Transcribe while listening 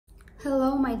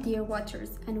Hello my dear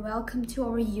watchers and welcome to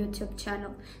our YouTube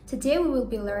channel. Today we will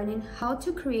be learning how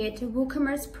to create a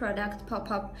WooCommerce product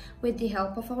pop-up with the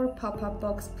help of our Popup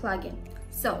Box plugin.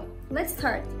 So let's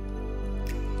start.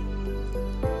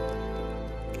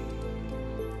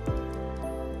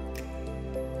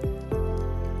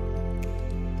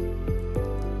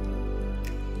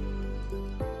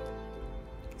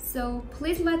 So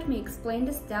please let me explain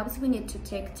the steps we need to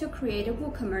take to create a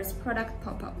WooCommerce product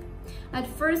pop-up. At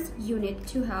first, you need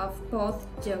to have both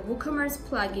the WooCommerce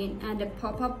plugin and the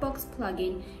Popup Box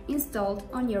plugin installed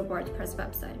on your WordPress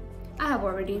website. I have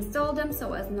already installed them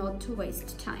so as not to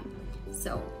waste time.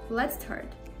 So let's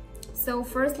start. So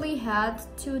firstly, head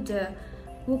to the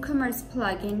WooCommerce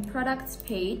plugin products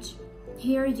page.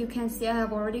 Here you can see I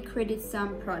have already created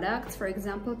some products, for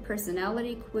example,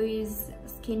 personality quiz,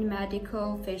 skin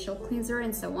medical, facial cleanser,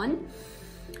 and so on.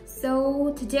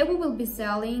 So today we will be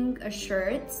selling a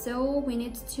shirt, so we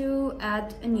need to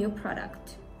add a new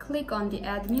product. Click on the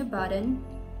Add New button.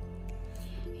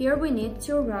 Here we need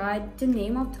to write the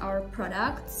name of our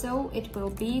product, so it will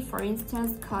be, for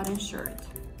instance, cotton shirt.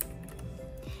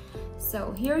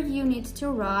 So here you need to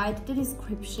write the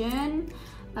description.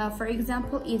 For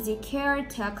example, easy care,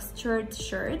 textured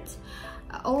shirt.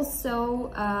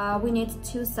 Also, we need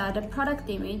to set a product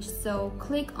image, so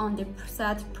click on the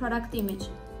set product image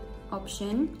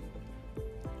option,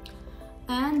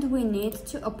 and we need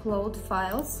to upload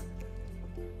files.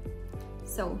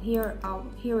 So here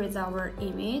is our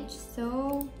image,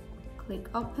 so click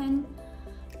open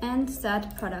and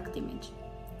set product image.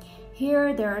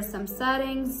 Here there are some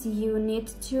settings. You need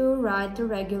to write the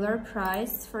regular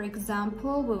price. For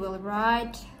example, we will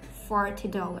write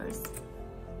 $40.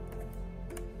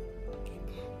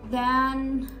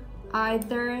 Then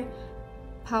either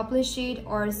publish it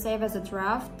or save as a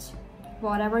draft,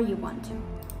 whatever you want to.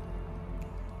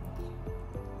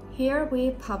 Here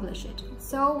we publish it.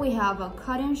 So we have a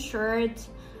cotton shirt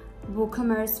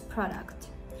WooCommerce product.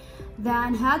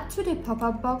 Then head to the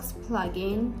Popup Box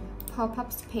plugin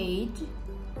pop-ups page,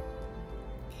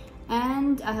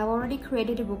 and I have already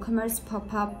created a WooCommerce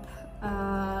pop-up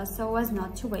so as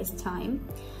not to waste time.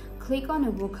 Click on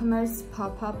a WooCommerce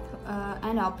pop-up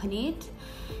and open it.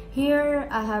 Here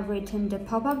I have written the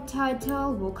pop-up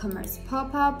title, WooCommerce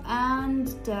pop-up,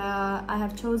 and I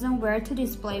have chosen where to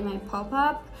display my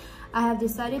pop-up. I have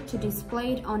decided to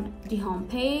display it on the home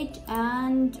page,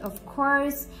 and of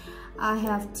course I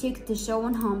have ticked the show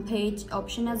on home page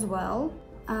option as well.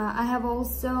 I have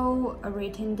also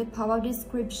written the pop-up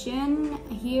description.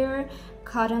 Here,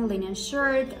 cotton linen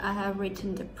shirt. I have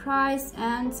written the price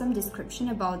and some description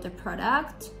about the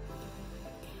product.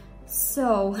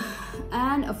 So,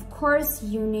 and of course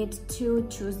you need to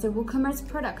choose the WooCommerce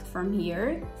product from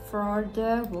here for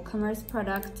the WooCommerce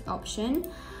product option.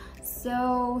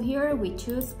 So here we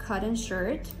choose cotton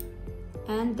shirt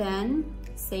and then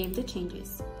save the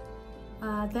changes.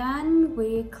 Then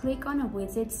we click on a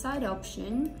visit site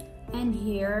option, and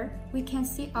here we can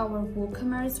see our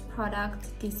WooCommerce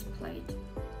product displayed.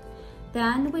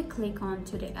 Then we click on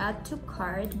to the Add to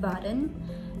Cart button,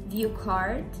 View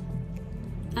Cart,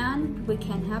 and we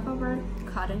can have our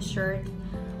cotton shirt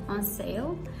on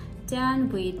sale. Then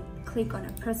we click on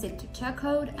a Proceed to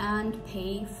Checkout and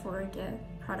pay for the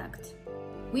product.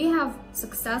 We have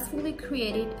successfully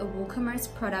created a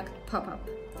WooCommerce product pop-up.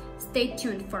 Stay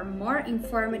tuned for more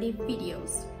informative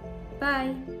videos.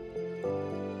 Bye!